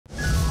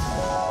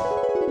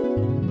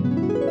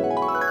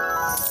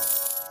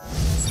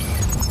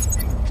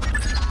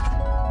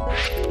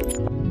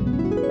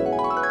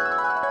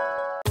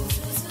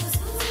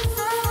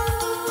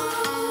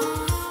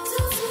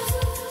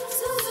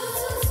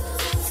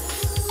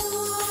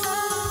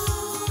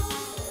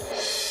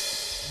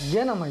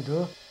ಏನಮ್ಮ ಇದು?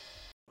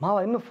 ಮಾವ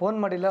ಇನ್ನೂ ಫೋನ್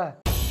ಮಾಡಿಲ್ಲ.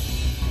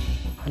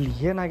 ಅಲ್ಲಿ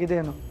ಏನಾಗಿದೆ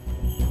ಏನೋ.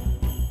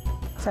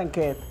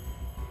 ಸಂಕೇತ್,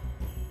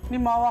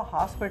 ನಿಮ್ಮ ಮಾವ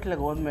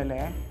ಹಾಸ್ಪಿಟ್ಲಿಗೆ ಹೋದ್ಮೇಲೆ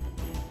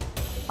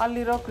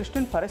ಅಲ್ಲಿರೋ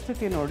ಕೃಷ್ಣನ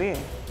ಪರಿಸ್ಥಿತಿ ನೋಡಿ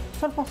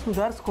ಸ್ವಲ್ಪ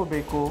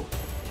ಸುಧಾರಿಸ್ಕೋಬೇಕು.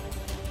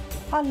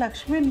 ಆ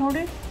ಲಕ್ಷ್ಮಿನ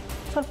ನೋಡಿ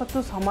ಸ್ವಲ್ಪ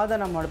ಹೊತ್ತು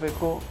ಸಮಾಧಾನ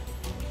ಮಾಡಬೇಕು.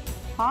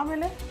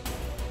 ಆಮೇಲೆ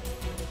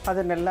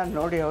ಅದನ್ನೆಲ್ಲ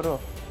ನೋಡಿ ಅವರು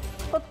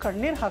ಸ್ವಲ್ಪ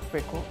ಕಣ್ಣೀರು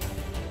ಹಾಕಬೇಕು.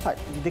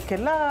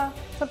 ಇದಕ್ಕೆಲ್ಲ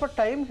ಸ್ವಲ್ಪ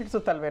ಟೈಮ್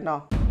ಹಿಡಿಸುತ್ತಲ್ವೇನೋ?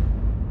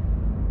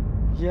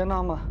 ಏನೋ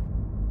ಅಮ್ಮ,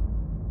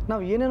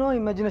 ನಾವು ಏನೇನೋ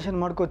ಇಮ್ಯಾಜಿನೇಷನ್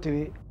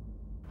ಮಾಡ್ಕೋತೀವಿ,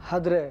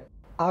 ಆದರೆ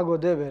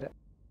ಆಗೋದೇ ಬೇರೆ.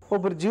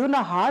 ಒಬ್ಬರ ಜೀವನ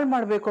ಹಾಳು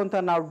ಮಾಡಬೇಕು ಅಂತ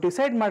ನಾವು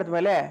ಡಿಸೈಡ್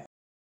ಮಾಡಿದ್ಮೇಲೆ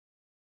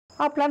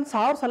ಆ ಪ್ಲಾನ್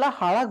 1000 ಸಲ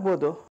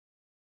ಹಾಳಾಗ್ಬೋದು.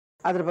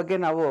 ಅದ್ರ ಬಗ್ಗೆ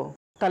ನಾವು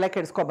ತಲೆ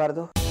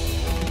ಕೆಡಿಸ್ಕೋಬಾರ್ದು.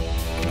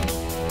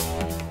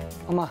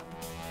 ಅಮ್ಮ,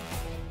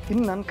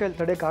 ಇನ್ನು ನನ್ನ ಕೈಲಿ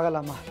ತಡೆಯೋಕ್ಕಾಗಲ್ಲ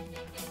ಅಮ್ಮ.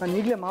 ನಾನು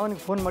ಈಗಲೇ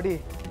ಮಾವನಿಗೆ ಫೋನ್ ಮಾಡಿ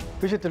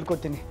ವಿಷಯ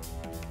ತಿಳ್ಕೊತೀನಿ.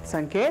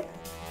 ಸಂಕೇತ್,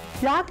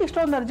 ಯಾಕೆ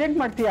ಇಷ್ಟೊಂದು ಅರ್ಜೆಂಟ್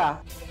ಮಾಡ್ತೀಯಾ?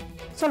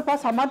 ಸ್ವಲ್ಪ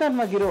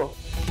ಸಮಾಧಾನವಾಗಿರು.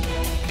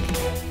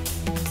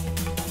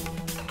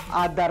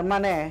 ಆ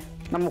ಧರ್ಮನೇ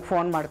ನಮಗೆ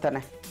ಫೋನ್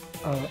ಮಾಡ್ತಾನೆ.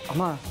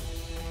 ಅಮ್ಮ,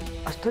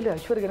 ಅಷ್ಟರಲ್ಲಿ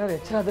ಐಶ್ವರ್ಯಗೆ ಏನಾದ್ರು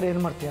ಎಚ್ಚರ ಆದರೆ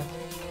ಏನು ಮಾಡ್ತೀಯಾ?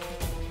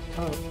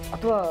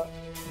 ಅಥವಾ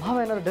ಮಾವ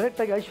ಏನಾದ್ರು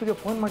ಡೈರೆಕ್ಟಾಗಿ ಐಶ್ವರ್ಯಗೆ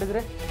ಫೋನ್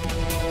ಮಾಡಿದರೆ?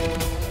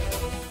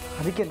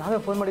 ಅದಕ್ಕೆ ನಾವೇ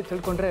ಫೋನ್ ಮಾಡಿ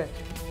ತಿಳ್ಕೊಂಡ್ರೆ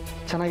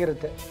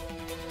ಚೆನ್ನಾಗಿರುತ್ತೆ.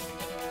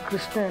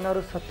 ಕೃಷ್ಣ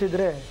ಏನಾದ್ರು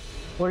ಸತ್ತಿದ್ರೆ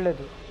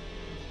ಒಳ್ಳೆಯದು.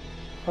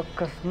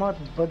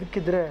 ಅಕಸ್ಮಾತ್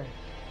ಬದುಕಿದ್ರೆ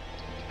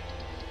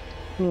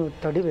ನೀವು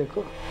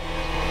ತಡಿಬೇಕು.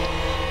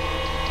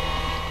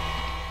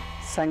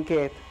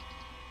 ಸಂಕೇತ್,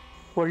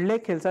 ಒಳ್ಳೆ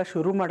ಕೆಲಸ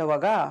ಶುರು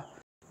ಮಾಡುವಾಗ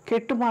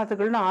ಕೆಟ್ಟ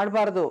ಮಾತುಗಳನ್ನ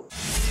ಆಡಬಾರ್ದು.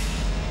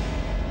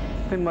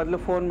 ನೀನು ಮೊದಲು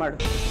ಫೋನ್ ಮಾಡು.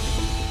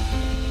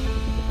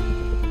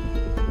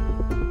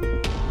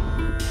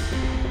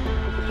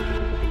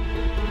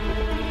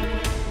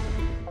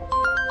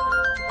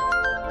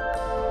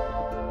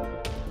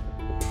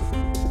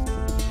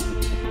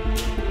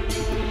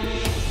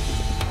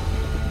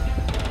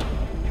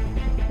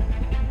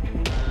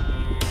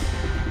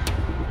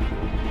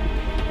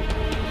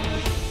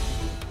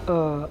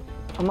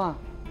 ಅಮ್ಮ,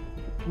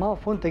 ಮಾವ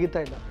ಫೋನ್ ತೆಗಿತಾ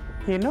ಇಲ್ಲ.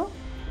 ಏನು,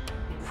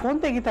 ಫೋನ್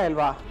ತೆಗಿತಾ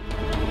ಇಲ್ವಾ?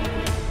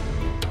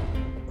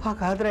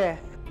 ಹಾಗಾದರೆ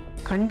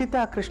ಖಂಡಿತ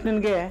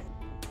ಕೃಷ್ಣನ್ಗೆ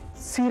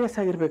ಸೀರಿಯಸ್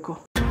ಆಗಿರಬೇಕು.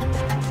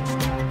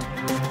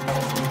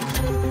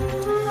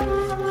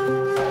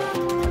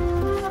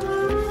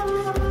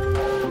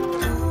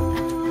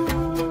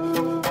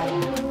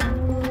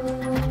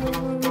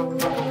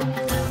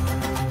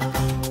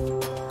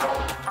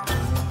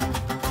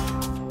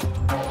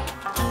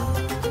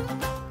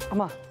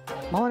 ಅಮ್ಮ,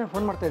 ಮಾವನೇ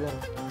ಫೋನ್ ಮಾಡ್ತಾ ಇದ್ದಾರೆ.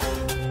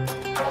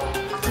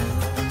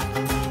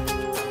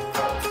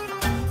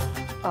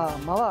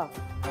 ಮಾವ,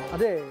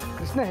 ಅದೇ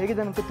ಕೃಷ್ಣ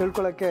ಹೇಗಿದ್ದಾನಂತ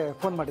ತಿಳ್ಕೊಳ್ಳೋಕ್ಕೆ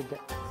ಫೋನ್ ಮಾಡಿದ್ದೆ.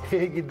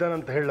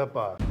 ಹೇಗಿದ್ದಾನಂತ ಹೇಳಪ್ಪ.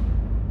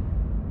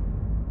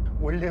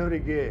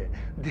 ಒಳ್ಳೆಯವರಿಗೆ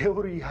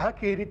ದೇವರು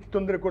ಯಾಕೆ ಈ ರೀತಿ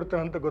ತೊಂದರೆ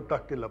ಕೊಡ್ತಾನಂತ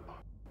ಗೊತ್ತಾಗ್ತಿಲ್ಲಪ್ಪ.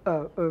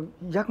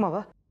 ಯಾಕೆ ಮಾವ?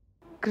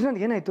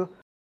 ಕೃಷ್ಣನ್ಗೆ ಏನಾಯಿತು?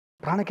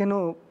 ಪ್ರಾಣಕ್ಕೇನು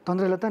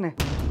ತೊಂದರೆ ಇಲ್ಲ ತಾನೆ?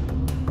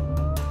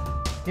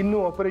 ಇನ್ನೂ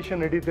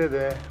ಆಪರೇಷನ್ ನಡೀತಾ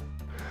ಇದೆ.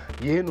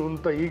 ಏನು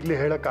ಅಂತ ಈಗಲೇ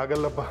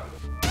ಹೇಳೋಕ್ಕಾಗಲ್ಲಪ್ಪ.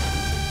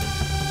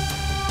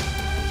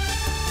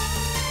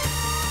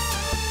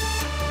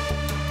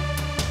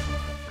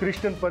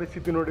 ಕೃಷ್ಣನ್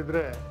ಪರಿಸ್ಥಿತಿ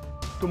ನೋಡಿದರೆ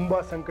ತುಂಬ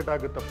ಸಂಕಟ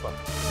ಆಗುತ್ತಪ್ಪ.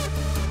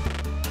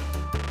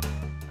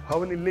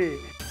 ಅವನಿಲ್ಲಿ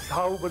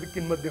ಸಾವು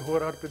ಬದುಕಿನ ಮಧ್ಯೆ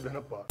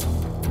ಹೋರಾಡ್ತಿದ್ದಾನಪ್ಪ.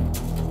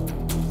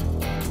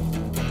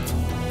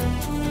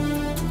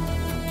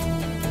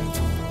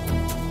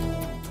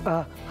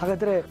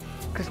 ಹಾಗಾದರೆ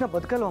ಕೃಷ್ಣ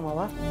ಬದುಕಲ್ವ ಮಾವ?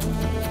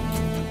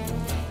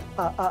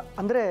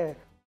 ಅಂದರೆ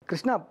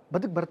ಕೃಷ್ಣ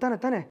ಬದುಕು ಬರ್ತಾನೆ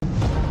ತಾನೆ?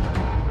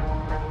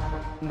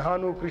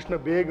 ನಾನು ಕೃಷ್ಣ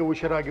ಬೇಗ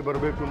ಹುಷಾರಾಗಿ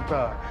ಬರಬೇಕು ಅಂತ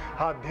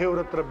ಆ ದೇವ್ರ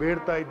ಹತ್ರ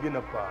ಬೇಡ್ತಾ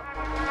ಇದ್ದೀನಪ್ಪ.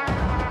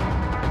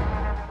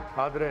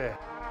 ಆದರೆ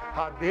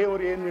ಆ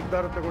ದೇವರು ಏನು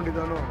ನಿರ್ಧಾರ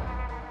ತಗೊಂಡಿದ್ದಾನೋ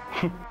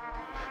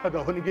ಅದು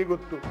ಅವನಿಗೆ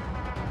ಗೊತ್ತು.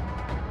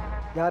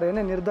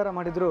 ಯಾರೇನೇ ನಿರ್ಧಾರ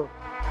ಮಾಡಿದ್ರು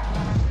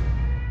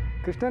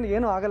ಕೃಷ್ಣನ್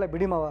ಏನೂ ಆಗಲ್ಲ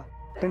ಬಿಡಿ ಮಾವ,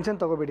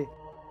 ಟೆನ್ಷನ್ ತಗೋಬೇಡಿ.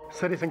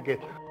 ಸರಿ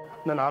ಸಂಕೇತ್,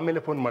 ನಾನು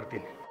ಆಮೇಲೆ ಫೋನ್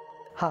ಮಾಡ್ತೀನಿ.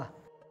 ಹಾಂ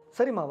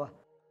ಸರಿ ಮಾವ,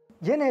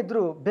 ಏನೇ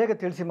ಇದ್ರೂ ಬೇಗ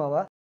ತಿಳಿಸಿ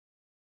ಮಾವ.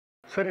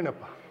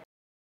 ಸರಿನಪ್ಪ.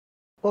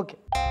 ಓಕೆ.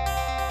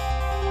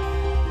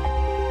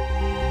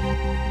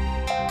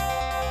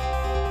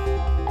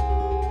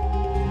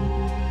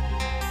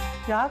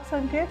 ಯಾಕೆ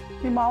ಸಂಕೇತ್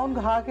ನಿಮ್ಮ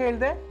ಮಾವನ್ಗೆ ಹಾಗೆ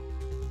ಹೇಳಿದೆ?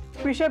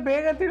 ವಿಷಯ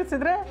ಬೇಗ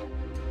ತಿಳಿಸಿದ್ರೆ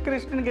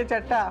ಕೃಷ್ಣನ್ಗೆ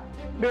ಚಟ್ಟ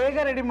ಬೇಗ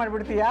ರೆಡಿ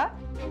ಮಾಡಿಬಿಡ್ತೀಯಾ?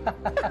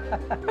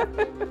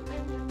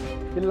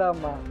 ಇಲ್ಲ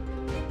ಅಮ್ಮ,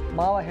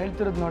 ಮಾವ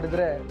ಹೇಳ್ತಿರೋದು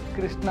ನೋಡಿದ್ರೆ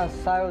ಕೃಷ್ಣ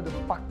ಸಾಯೋದು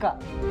ಪಕ್ಕ.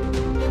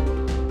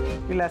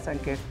 ಇಲ್ಲ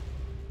ಸಂಕೇತ್,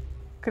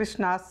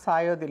 ಕೃಷ್ಣ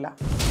ಸಾಯೋದಿಲ್ಲ,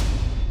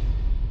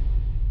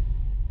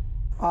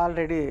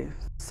 ಆಲ್ರೆಡಿ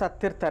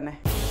ಸತ್ತಿರ್ತಾನೆ.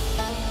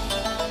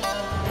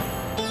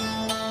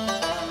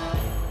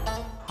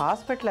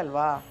 ಹಾಸ್ಪಿಟ್ಲ್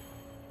ಅಲ್ವಾ,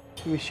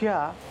 ವಿಷಯ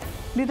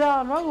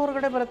ನಿಧಾನವಾಗಿ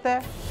ಹೊರಗಡೆ ಬರುತ್ತೆ.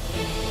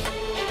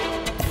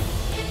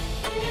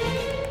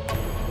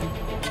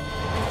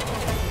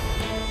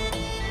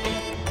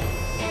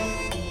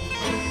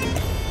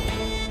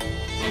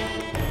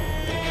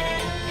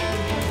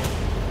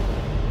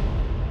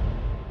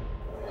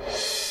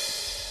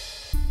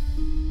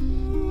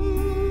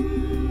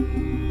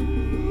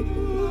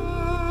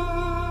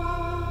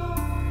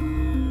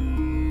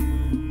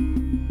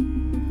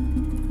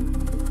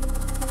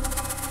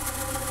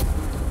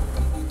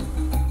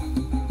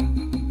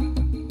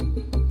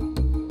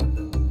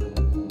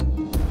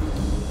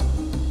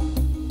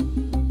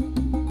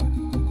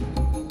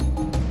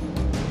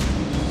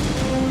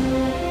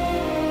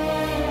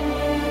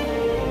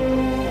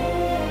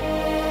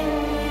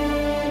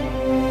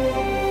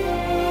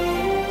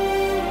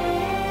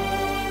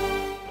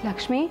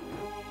 ಲಕ್ಷ್ಮಿ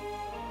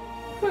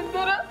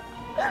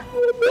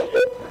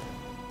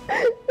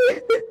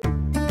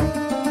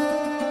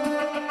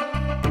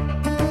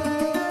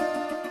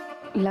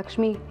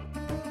ಲಕ್ಷ್ಮಿ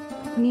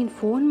ನೀನು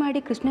ಫೋನ್ ಮಾಡಿ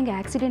ಕೃಷ್ಣಂಗೆ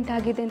ಆಕ್ಸಿಡೆಂಟ್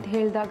ಆಗಿದೆ ಅಂತ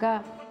ಹೇಳಿದಾಗ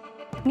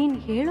ನೀನು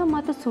ಹೇಳೋ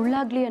ಮಾತು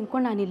ಸುಳ್ಳಾಗ್ಲಿ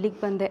ಅನ್ಕೊಂಡು ನಾನು ಇಲ್ಲಿಗೆ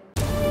ಬಂದೆ.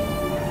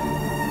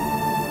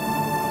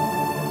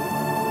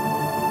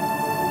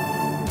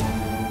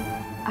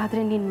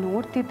 ಆದರೆ ನೀನು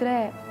ನೋಡ್ತಿದ್ರೆ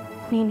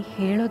ನೀನು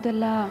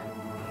ಹೇಳೋದೆಲ್ಲ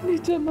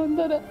ನಿಜ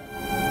ಮಂದಾರ.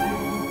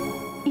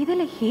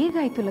 ಇದೆಲ್ಲ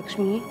ಹೇಗಾಯ್ತು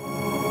ಲಕ್ಷ್ಮಿ?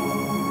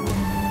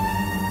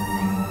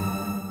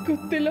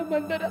 ಗೊತ್ತಿಲ್ಲ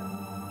ಮಂದಾರ.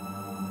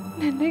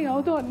 ನಿನ್ನೆ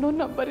ಯಾವುದೋ ಅನ್ನೋನ್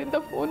ನಂಬರಿಂದ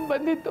ಫೋನ್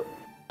ಬಂದಿತ್ತು.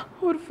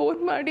 ಅವ್ರು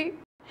ಫೋನ್ ಮಾಡಿ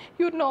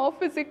ಇವ್ರನ್ನ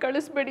ಆಫೀಸಿಗೆ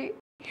ಕಳಿಸ್ಬೇಡಿ,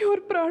 ಇವ್ರ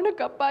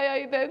ಪ್ರಾಣಕ್ಕೆ ಅಪಾಯ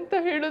ಇದೆ ಅಂತ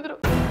ಹೇಳಿದ್ರು.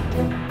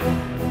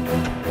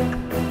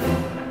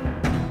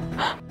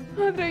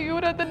 ಆದ್ರೆ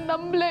ಇವ್ರು ಅದನ್ನ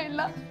ನಂಬಲೇ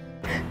ಇಲ್ಲ.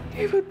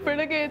 ಇವತ್ತು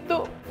ಬೆಳಗ್ಗೆ ಎದ್ದು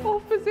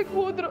ಆಫೀಸಿಗೆ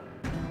ಹೋದ್ರು.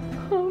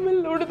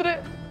 ಆಮೇಲೆ ನೋಡಿದ್ರೆ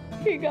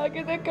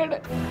ಹೀಗಾಗಿದೆ ಕಡೆ.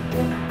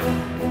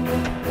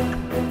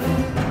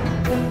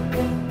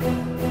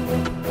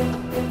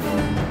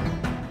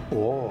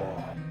 ಓ,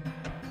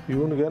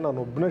 ಇವನಿಗೆ ನಾನು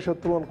ಒಬ್ಬನೇ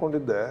ಶತ್ರು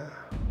ಅಂದ್ಕೊಂಡಿದ್ದೆ.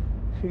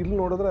 ಇಲ್ಲಿ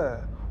ನೋಡಿದ್ರೆ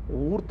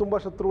ಊರು ತುಂಬ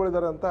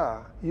ಶತ್ರುಗಳಿದ್ದಾರೆ ಅಂತ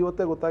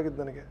ಇವತ್ತೇ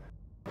ಗೊತ್ತಾಗಿದ್ದು ನನಗೆ.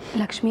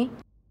 ಲಕ್ಷ್ಮಿ,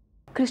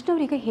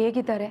 ಕೃಷ್ಣವ್ರಿಗೆ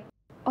ಹೇಗಿದ್ದಾರೆ?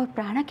 ಅವ್ರ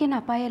ಪ್ರಾಣಕ್ಕೇನು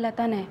ಅಪಾಯ ಇಲ್ಲ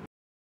ತಾನೆ?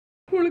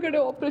 ಒಳಗಡೆ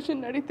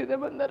ಆಪರೇಷನ್ ನಡೀತಿದೆ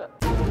ಬಂದಾರ.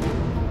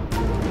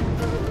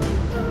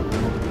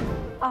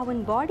 ಅವನ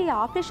ಬಾಡಿ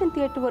ಆಪರೇಷನ್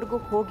ಥಿಯೇಟರ್ವರೆಗೂ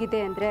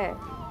ಹೋಗಿದೆ ಅಂದರೆ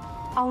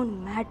ಅವನ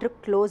ಮ್ಯಾಟ್ರ್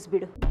ಕ್ಲೋಸ್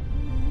ಬಿಡು.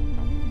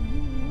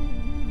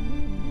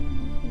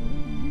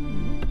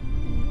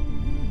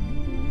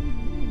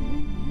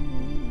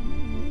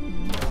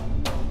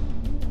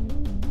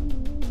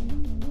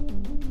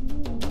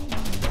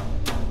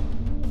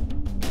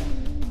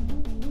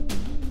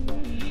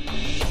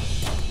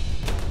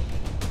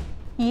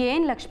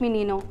 ಏನು ಲಕ್ಷ್ಮಿ,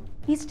 ನೀನು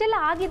ಇಷ್ಟೆಲ್ಲ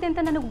ಆಗಿದೆ ಅಂತ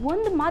ನನಗೆ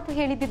ಒಂದು ಮಾತು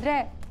ಹೇಳಿದಿದ್ರೆ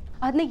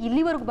ಅದನ್ನ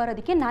ಇಲ್ಲಿವರೆಗೂ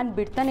ಬರೋದಕ್ಕೆ ನಾನು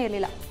ಬಿಡ್ತಾನೆ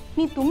ಇರಲಿಲ್ಲ.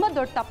 ನೀನು ತುಂಬ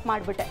ದೊಡ್ಡ ತಪ್ಪು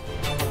ಮಾಡಿಬಿಟ್ಟೆ.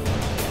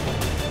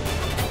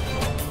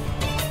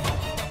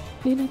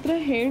 ನಿನ್ನ ಹತ್ರ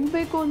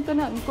ಹೇಳಬೇಕು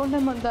ಅಂತಲೇ ಅಂದ್ಕೊಂಡೆ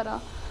ಮಂದಾರ.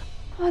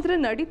 ಆದರೆ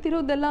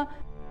ನಡೀತಿರೋದೆಲ್ಲ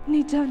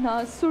ನಿಜನಾ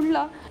ಸುಳ್ಳ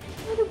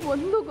ನನಗೆ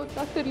ಒಂದು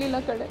ಗೊತ್ತಾಗ್ತಿರ್ಲಿಲ್ಲ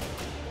ಕಡೆ.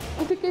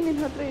 ಅದಕ್ಕೆ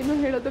ನಿನ್ನ ಹತ್ರ ಏನೂ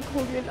ಹೇಳೋದಕ್ಕೆ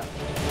ಹೋಗಲಿಲ್ಲ.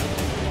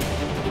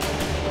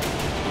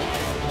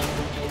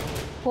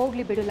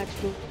 ಹೋಗಲಿ ಬಿಡು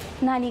ಲಕ್ಷ್ಮಿ,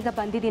 ನಾನೀಗ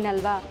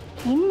ಬಂದಿದ್ದೀನಲ್ವಾ,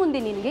 ಇನ್ನು ಮುಂದೆ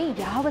ನಿನಗೆ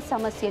ಯಾವ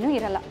ಸಮಸ್ಯೆನೂ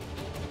ಇರಲ್ಲ.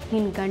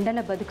 ನಿನ್ನ ಗಂಡನ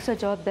ಬದುಕಿಸೋ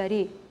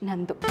ಜವಾಬ್ದಾರಿ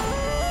ನಂದು.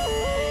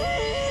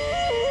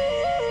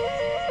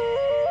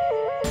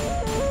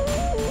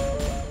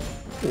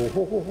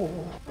 ಓಹೋ,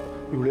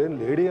 ಇವಳೇನು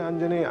ಲೇಡಿ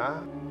ಆಂಜನೇಯ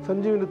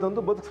ಸಂಜೀವಿನಿ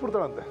ತಂದು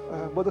ಬದುಕಿಸ್ಬಿಡ್ತಾಳಂತೆ.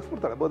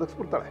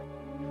 ಬದುಕಿಸ್ಬಿಡ್ತಾಳೆ.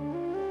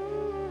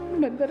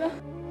 ಮಂದಾರ,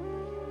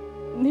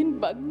 ನೀನು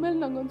ಬಂದ್ಮೇಲೆ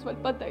ನಂಗೊಂದು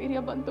ಸ್ವಲ್ಪ ಧೈರ್ಯ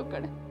ಬಂತು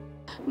ಕಡೆ.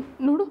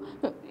 ನೋಡು,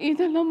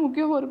 ಇದೆಲ್ಲ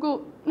ಮುಗಿಯೋವರೆಗೂ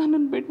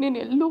ನನ್ನನ್ನು ಬಿಟ್ಟು ನೀನು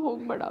ಎಲ್ಲೂ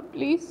ಹೋಗ್ಬೇಡ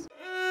ಪ್ಲೀಸ್.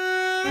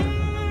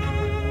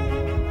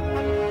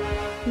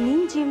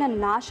 ನಿನ್ನ ಜೀವನ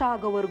ನಾಶ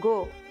ಆಗೋವರೆಗೂ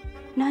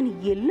ನಾನು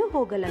ಎಲ್ಲೂ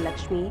ಹೋಗಲ್ಲ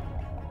ಲಕ್ಷ್ಮಿ.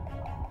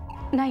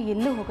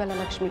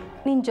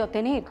 ನಿನ್ನ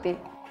ಜೊತೆನೇ ಇರ್ತೀನಿ.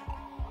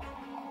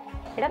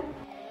 ಮೇಡಮ್,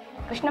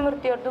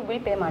 ಕೃಷ್ಣಮೂರ್ತಿ ಅವ್ರದ್ದು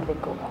ಬಿಲ್ ಪೇ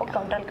ಮಾಡಬೇಕು. ಹೋಗಿ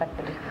ಕೌಂಟ್ರಲ್ಲಿ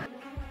ಕಟ್ಬಿಡಿ.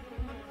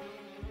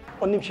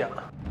 ಒಂದು ನಿಮಿಷ,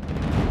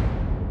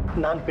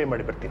 ನಾನು ಪೇ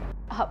ಮಾಡಿ ಬರ್ತೀನಿ.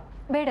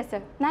 ಬೇಡ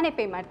ಸರ್, ನಾನೇ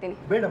ಪೇ ಮಾಡ್ತೀನಿ.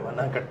 ಬೇಡಮ್ಮ,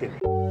 ನಾನು ಕಟ್ತೀನಿ.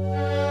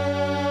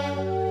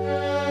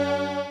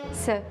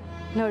 ಸರ್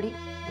ನೋಡಿ,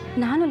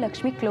 ನಾನು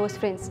ಲಕ್ಷ್ಮಿ ಕ್ಲೋಸ್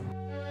ಫ್ರೆಂಡ್ಸ್.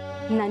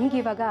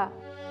 ನನಗಿವಾಗ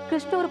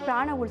ಕೃಷ್ಣವ್ರ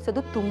ಪ್ರಾಣ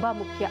ಉಳಿಸೋದು ತುಂಬ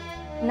ಮುಖ್ಯ.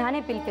 ನಾನೇ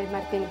ಬಿಲ್ ಪೇ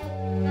ಮಾಡ್ತೀನಿ.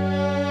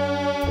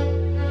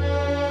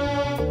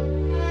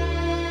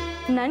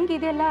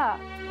 ನನಗಿದೆಲ್ಲ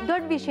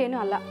ದೊಡ್ಡ ವಿಷಯನೂ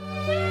ಅಲ್ಲ.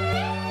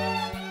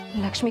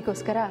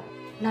 ಲಕ್ಷ್ಮಿಗೋಸ್ಕರ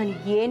ನಾನು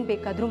ಏನು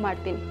ಬೇಕಾದರೂ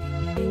ಮಾಡ್ತೀನಿ.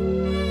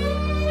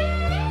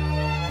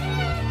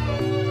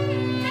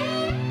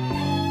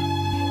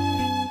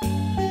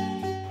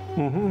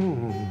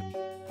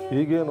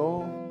 ಈಗೇನು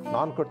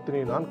ನಾನು ಕಟ್ತೀನಿ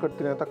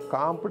ಅಂತ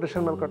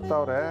ಕಾಂಪಿಟೇಷನ್ ಮೇಲೆ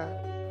ಕಟ್ತಾವ್ರೆ.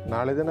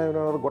 ನಾಳೆ ದಿನ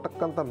ಇವನೇನಾದ್ರು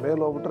ಗೊಟಕ್ಕಂತ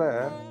ಮೇಲೆ ಹೋಗ್ಬಿಟ್ರೆ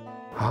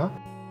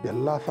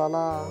ಎಲ್ಲ ಸಾಲ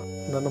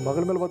ನನ್ನ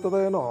ಮಗಳ ಮೇಲೆ ಬರ್ತದ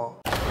ಏನೋ.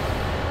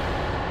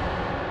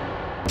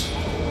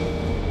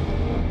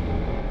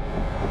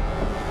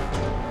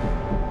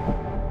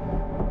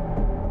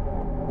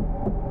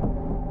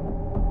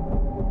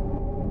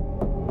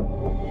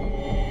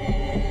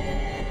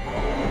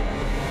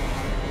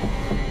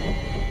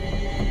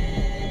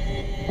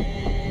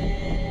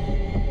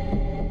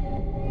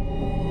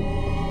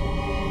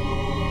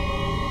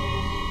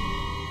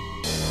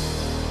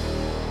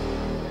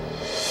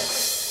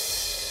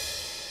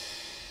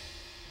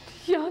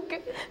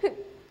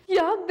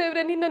 ಯಾಕೆ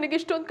ದೇವ್ರೆ ನೀನು ನನಗೆ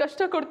ಇಷ್ಟೊಂದು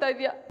ಕಷ್ಟ ಕೊಡ್ತಾ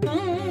ಇದೀಯಾ?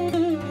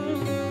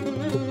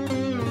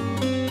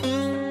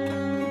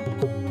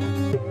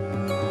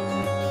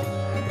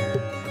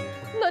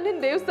 ನಾನಿನ್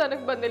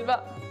ದೇವಸ್ಥಾನಕ್ಕೆ ಬಂದಿಲ್ವಾ?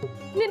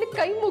 ನಿನಗೆ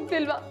ಕೈ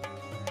ಮುಗ್ದಿಲ್ವಾ?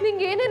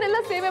 ನಿಂಗೆ ಏನೇನೆಲ್ಲ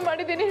ಸೇವೆ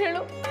ಮಾಡಿದ್ದೀನಿ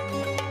ಹೇಳು.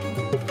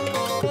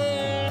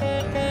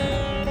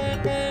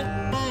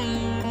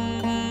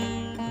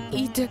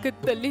 ಈ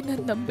ಜಗತ್ತಲ್ಲಿ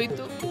ನಾನು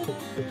ನಂಬಿದ್ದು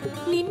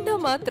ನಿನ್ನ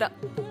ಮಾತ್ರ.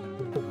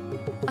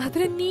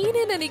 ಆದ್ರೆ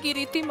ನೀನೇ ನನಗೆ ಈ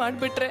ರೀತಿ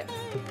ಮಾಡ್ಬಿಟ್ರೆ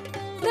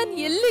ನಾನು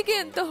ಎಲ್ಲಿಗೆ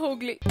ಅಂತ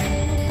ಹೋಗ್ಲಿ?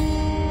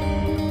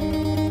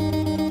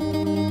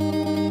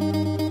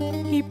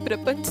 ಈ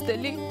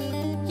ಪ್ರಪಂಚದಲ್ಲಿ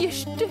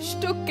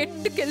ಎಷ್ಟೆಷ್ಟೋ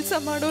ಕೆಟ್ಟ ಕೆಲಸ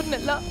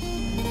ಮಾಡೋರ್ನೆಲ್ಲ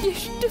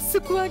ಎಷ್ಟು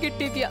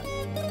ಸುಖವಾಗಿಟ್ಟಿದ್ಯಾ.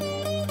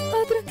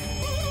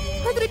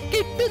 ಆದ್ರೆ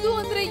ಕೆಟ್ಟದು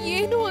ಅಂದ್ರೆ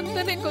ಏನು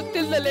ಅಂತಾನೆ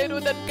ಗೊತ್ತಿಲ್ಲದಲೇ ಇರೋ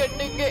ನನ್ನ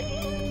ಕಣ್ಣಿಗೆ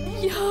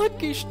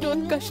ಯಾಕೆ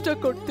ಇಷ್ಟೊಂದು ಕಷ್ಟ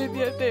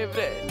ಕೊಡ್ತಿದ್ಯಾ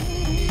ದೇವ್ರೆ?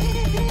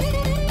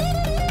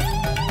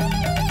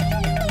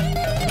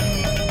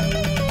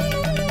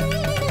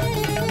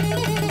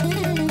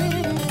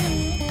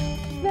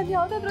 ನಾನು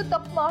ಯಾವ್ದಾದ್ರು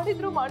ತಪ್ಪು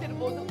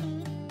ಮಾಡಿರ್ಬೋದು,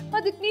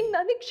 ಅದಕ್ಕೆ ನೀನ್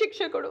ನನಗ್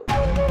ಶಿಕ್ಷೆ ಕೊಡು.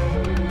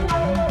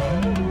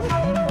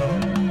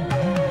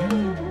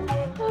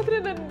 ಆದ್ರೆ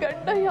ನನ್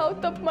ಗಂಡ ಯಾವ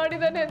ತಪ್ಪು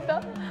ಮಾಡಿದಾನೆ ಅಂತ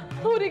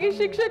ಅವರಿಗೆ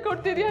ಶಿಕ್ಷೆ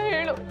ಕೊಡ್ತಿದ್ಯಾ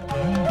ಹೇಳು?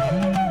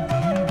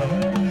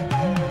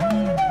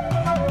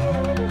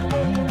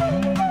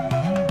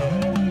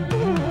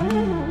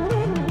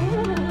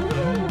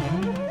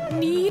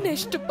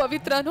 ನೀನೆಷ್ಟು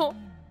ಪವಿತ್ರನೋ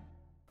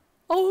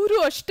ಅವರು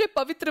ಅಷ್ಟೇ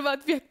ಪವಿತ್ರವಾದ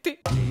ವ್ಯಕ್ತಿ.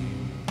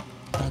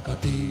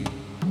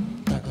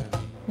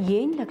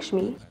 ಏನ್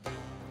ಲಕ್ಷ್ಮಿ,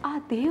 ಆ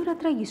ದೇವ್ರ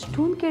ಹತ್ರ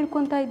ಇಷ್ಟೊಂದು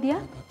ಕೇಳ್ಕೊಂತ ಇದ್ಯಾ?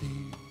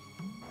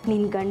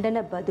 ನಿನ್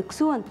ಗಂಡನ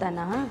ಬದುಕ್ಸು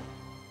ಅಂತನಾ?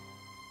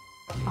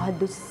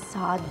 ಅದು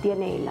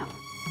ಸಾಧ್ಯನೇ ಇಲ್ಲ.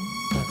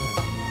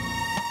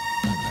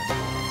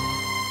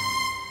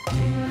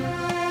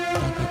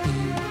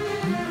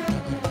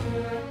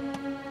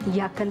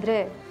 ಯಾಕಂದ್ರೆ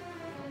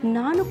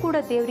ನಾನು ಕೂಡ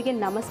ದೇವರಿಗೆ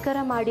ನಮಸ್ಕಾರ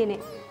ಮಾಡೇನೆ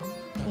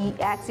ಈ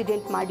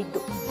ಆಕ್ಸಿಡೆಂಟ್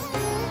ಮಾಡಿದ್ದು.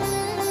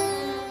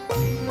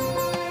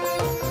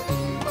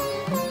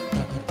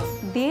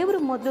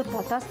 ದೇವರು ಮೊದಲು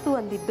ತಥಾಸ್ತು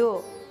ಅಂದಿದ್ದು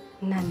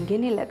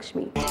ನನಗೇನೆ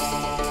ಲಕ್ಷ್ಮಿ.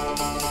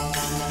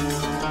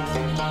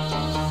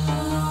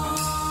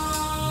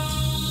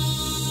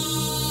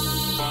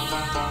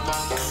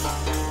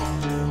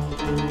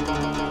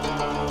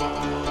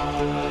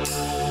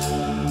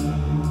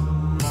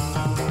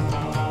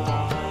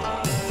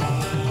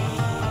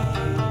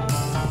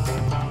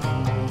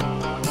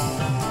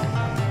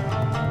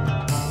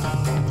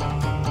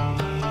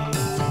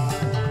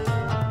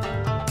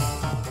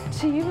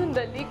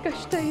 ಜೀವನದಲ್ಲಿ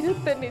ಕಷ್ಟ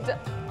ಇರುತ್ತೆ ನಿಜ,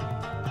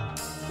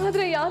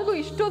 ಆದ್ರೆ ಯಾರಿಗೂ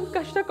ಇಷ್ಟೊಂದು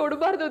ಕಷ್ಟ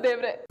ಕೊಡಬಾರ್ದು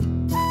ದೇವ್ರೆ.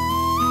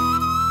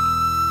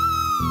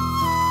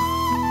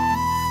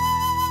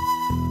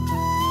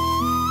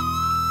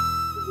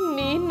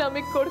 ನೀನ್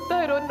ನಮಗ್ ಕೊಡ್ತಾ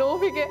ಇರೋ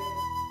ನೋವಿಗೆ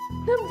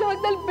ನಮ್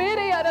ಜಾಗದಲ್ಲಿ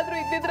ಬೇರೆ ಯಾರಾದ್ರೂ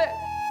ಇದ್ದಿದ್ರೆ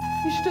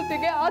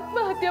ಇಷ್ಟೊತ್ತಿಗೆ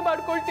ಆತ್ಮಹತ್ಯೆ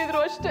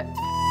ಮಾಡ್ಕೊಳ್ತಿದ್ರು ಅಷ್ಟೇ.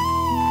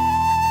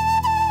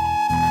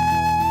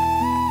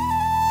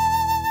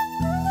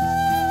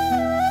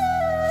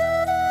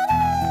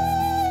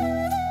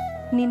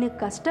 ನಿನಗೆ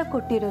ಕಷ್ಟ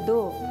ಕೊಟ್ಟಿರೋದು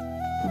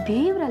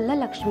ದೇವ್ರಲ್ಲ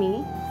ಲಕ್ಷ್ಮಿ,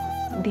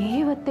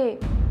 ದೇವತೆ.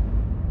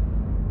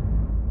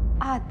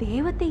 ಆ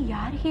ದೇವತೆ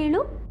ಯಾರು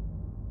ಹೇಳು?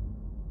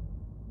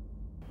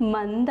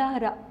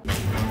 ಮಂದಾರ.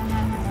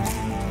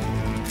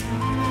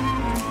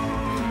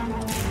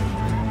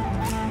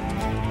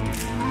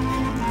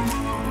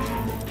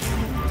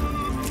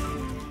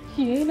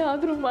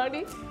 ಏನಾದ್ರೂ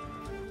ಮಾಡಿ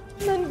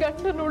ನನ್ನ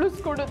ಗಂಡನ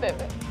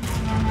ಉಳಿಸ್ಕೊಡುತ್ತೇವೆ.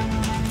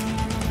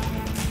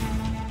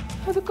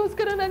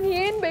 ಅದಕ್ಕೋಸ್ಕರ ನಾನು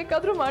ಏನ್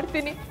ಬೇಕಾದ್ರೂ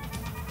ಮಾಡ್ತೀನಿ.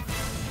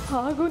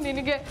 ಹಾಗೂ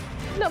ನಿನಗೆ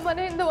ನಮ್ಮ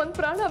ಮನೆಯಿಂದ ಒಂದು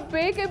ಪ್ರಾಣ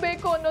ಬೇಕೇ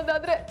ಬೇಕು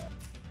ಅನ್ನೋದಾದ್ರೆ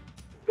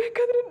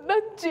ಬೇಕಾದ್ರೆ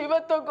ನನ್ನ ಜೀವ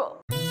ತಗೋ.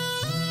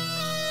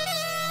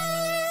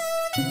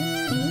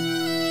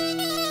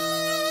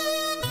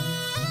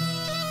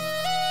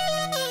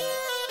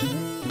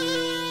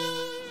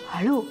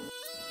 ಅಳು,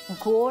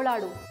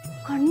 ಗೋಳಾಡು,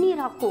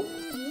 ಕಣ್ಣೀರಾಕು,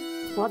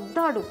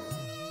 ಒದ್ದಾಡು,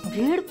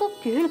 ಬೇಡ್ಕೋ,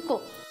 ಕೇಳ್ಕೊ.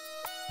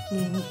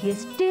 ನೀನು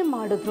ಎಷ್ಟೇ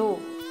ಮಾಡಿದ್ರೂ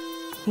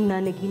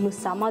ನನಗಿನ್ನು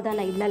ಸಮಾಧಾನ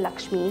ಇಲ್ಲ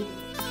ಲಕ್ಷ್ಮಿ.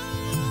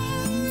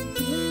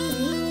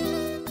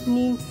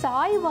 ನೀನು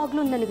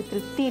ಸಾಯುವಾಗ್ಲೂ ನನಗೆ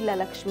ತೃಪ್ತಿ ಇಲ್ಲ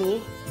ಲಕ್ಷ್ಮಿ.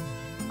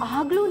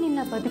 ಆಗ್ಲೂ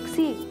ನಿನ್ನ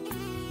ಬದುಕಿಸಿ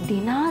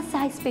ದಿನ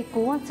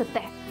ಸಾಯಿಸ್ಬೇಕು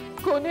ಅನ್ಸುತ್ತೆ.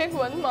 ಕೊನೆಗೆ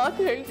ಒಂದು ಮಾತು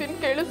ಹೇಳ್ತೀನಿ,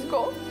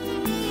 ಕೇಳಿಸ್ಕೊ.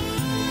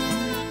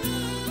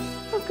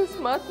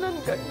 ಅಕಸ್ಮಾತ್ ನನ್ನ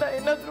ಗಂಡ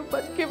ಏನಾದ್ರೂ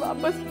ಬದುಕಿ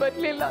ವಾಪಸ್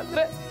ಬರ್ಲಿಲ್ಲ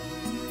ಅಂದ್ರೆ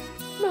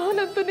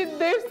ನಾನಂತೂ ನಿನ್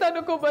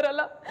ದೇವಸ್ಥಾನಕ್ಕೂ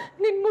ಬರಲ್ಲ,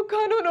 ನಿನ್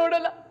ಮುಖನೂ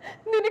ನೋಡಲ್ಲ,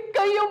 ನಿನಗ್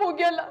ಕೈಯೋ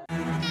ಮುಗಿಯಲ್ಲ.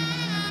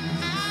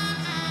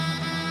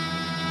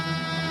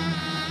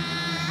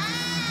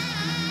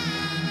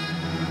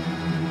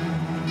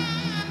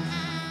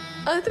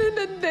 ಆದ್ರೆ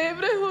ನನ್ನ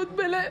ದೇವ್ರೆ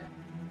ಹೋದ್ಮೇಲೆ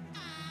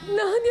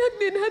ನಾನ್ ಯಾಕೆ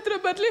ನಿನ್ನ ಹತ್ರ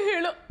ಬರ್ಲಿ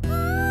ಹೇಳೋ?